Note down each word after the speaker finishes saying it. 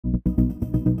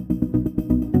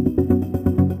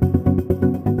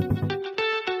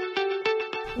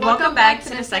Welcome back to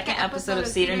the second episode of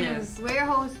Cedar News. We're your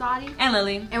hosts, Dottie and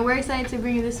Lily, and we're excited to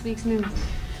bring you this week's news.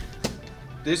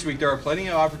 This week, there are plenty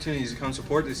of opportunities to come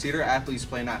support the Cedar athletes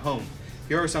playing at home.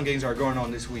 Here are some games that are going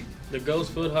on this week. The girls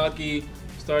field hockey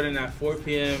starting at 4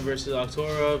 p.m. versus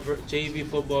Altura, JV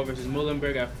football versus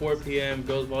Muhlenberg at 4 p.m.,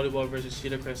 girls volleyball versus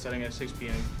Cedar Crest starting at 6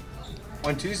 p.m.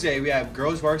 On Tuesday, we have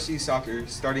girls varsity soccer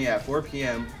starting at 4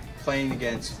 p.m. playing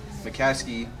against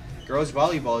McCaskey. Girls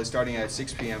volleyball is starting at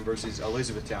 6 p.m. versus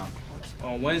Elizabethtown.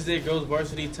 On Wednesday, girls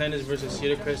varsity tennis versus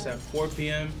Cedar Crest at 4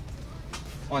 p.m.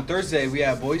 On Thursday, we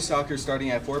have boys soccer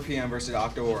starting at 4 p.m. versus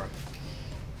Octoora.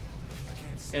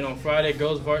 And on Friday,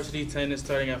 girls varsity tennis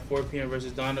starting at 4 p.m.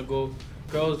 versus Donegal.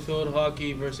 Girls field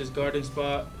hockey versus Garden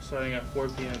Spot starting at 4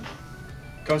 p.m.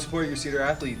 Come support your Cedar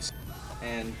athletes,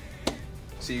 and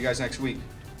see you guys next week.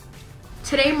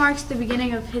 Today marks the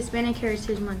beginning of Hispanic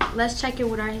Heritage Month. Let's check in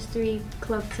with our history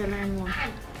club to learn more.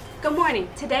 Good morning.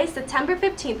 Today, September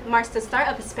 15th, marks the start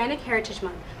of Hispanic Heritage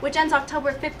Month, which ends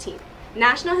October 15th.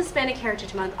 National Hispanic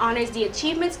Heritage Month honors the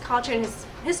achievements, culture, and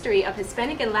history of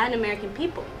Hispanic and Latin American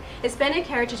people. Hispanic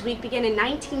Heritage Week began in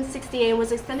 1968 and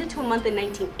was extended to a month in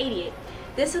 1988.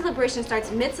 This celebration starts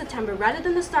mid-September rather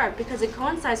than the start because it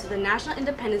coincides with the National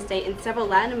Independence Day in several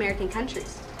Latin American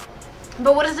countries.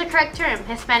 But what is the correct term,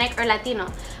 Hispanic or Latino?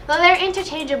 Though they're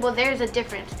interchangeable, there is a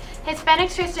difference.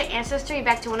 Hispanics trace their ancestry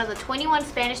back to one of the 21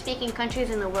 Spanish-speaking countries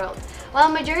in the world. While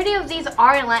a majority of these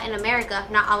are in Latin America,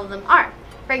 not all of them are.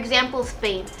 For example,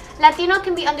 Spain. Latino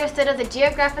can be understood as a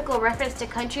geographical reference to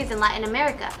countries in Latin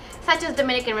America, such as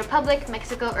Dominican Republic,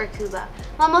 Mexico, or Cuba.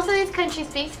 While most of these countries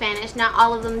speak Spanish, not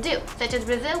all of them do, such as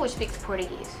Brazil, which speaks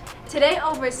Portuguese. Today,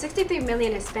 over 63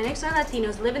 million Hispanics or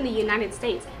Latinos live in the United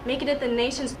States, making it the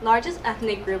nation's largest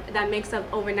ethnic group that makes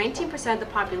up over 19% of the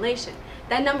population.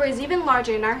 That number is even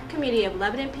larger in our community of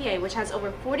Lebanon, PA, which has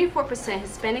over 44%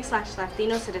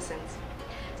 Hispanic/Latino citizens.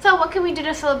 So what can we do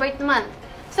to celebrate the month?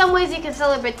 Some ways you can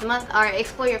celebrate the month are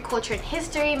explore your culture and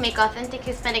history, make authentic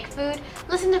Hispanic food,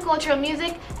 listen to cultural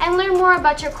music, and learn more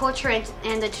about your culture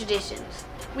and the traditions.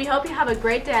 We hope you have a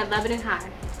great day at Lebanon High.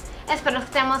 Espero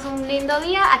que tengamos un lindo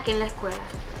día aquí en la escuela.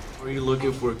 Are you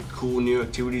looking for a cool new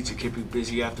activity to keep you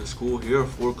busy after school? Here are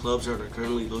 4 clubs that are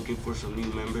currently looking for some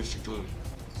new members to join.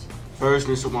 First,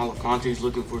 Mr. Malafante is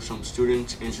looking for some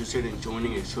students interested in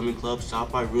joining a swimming club. Stop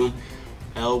by room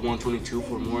L122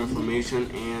 for more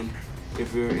information, and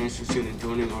if you're interested in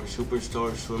joining our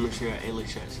superstar swimmers here at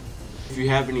LHS. If you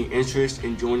have any interest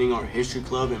in joining our history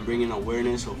club and bringing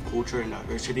awareness of culture and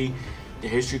diversity, the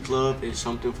history club is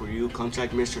something for you.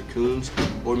 Contact Mr. Coons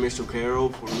or Mr. Carroll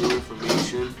for more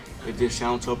information if this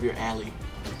sounds up your alley.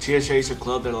 CSA is a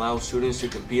club that allows students to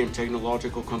compete in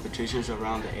technological competitions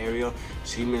around the area.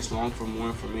 See Ms. Long for more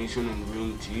information in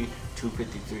room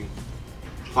G253.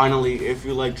 Finally, if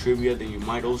you like trivia, then you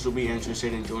might also be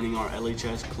interested in joining our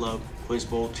LHS Club Quiz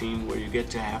Bowl team, where you get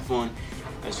to have fun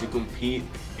as you compete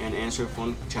and answer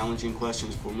fun, challenging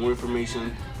questions. For more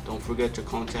information, don't forget to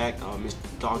contact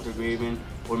Dr. Graven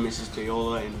or Mrs.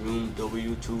 Teola in room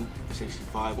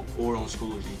W265 or on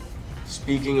Schoology.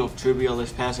 Speaking of trivia,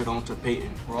 let's pass it on to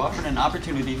Peyton. We're offering an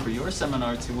opportunity for your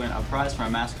seminar to win a prize for our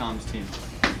Mass Comms team.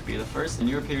 Be the first in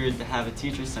your period to have a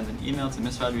teacher send an email to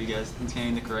Ms. Rodriguez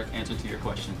containing the correct answer to your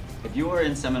question. If you are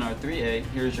in Seminar 3A,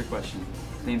 here is your question.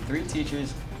 Name 3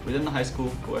 teachers within the high school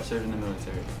who have served in the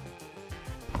military.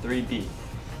 3B.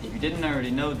 If you didn't already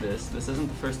know this isn't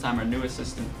the first time our new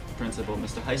assistant principal,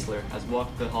 Mr. Heisler, has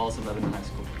walked the halls of Lebanon High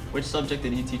School. Which subject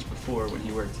did he teach before when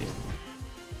he worked here?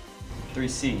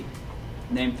 3C.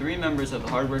 Name 3 members of the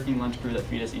hardworking lunch crew that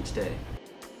feed us each day.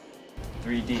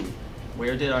 3D.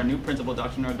 Where did our new principal,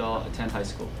 Dr. Nordal, attend high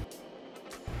school?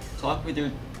 Talk with your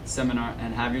seminar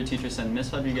and have your teacher send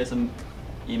Ms. Rodriguez an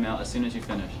email as soon as you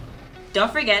finish.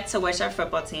 Don't forget to wish our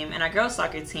football team and our girls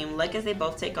soccer team luck as they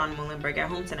both take on Muhlenberg at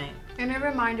home tonight. And a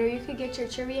reminder, you can get your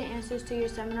trivia answers to your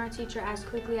seminar teacher as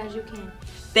quickly as you can.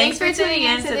 Thanks for tuning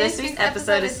in to this week's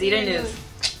episode of Cedar News.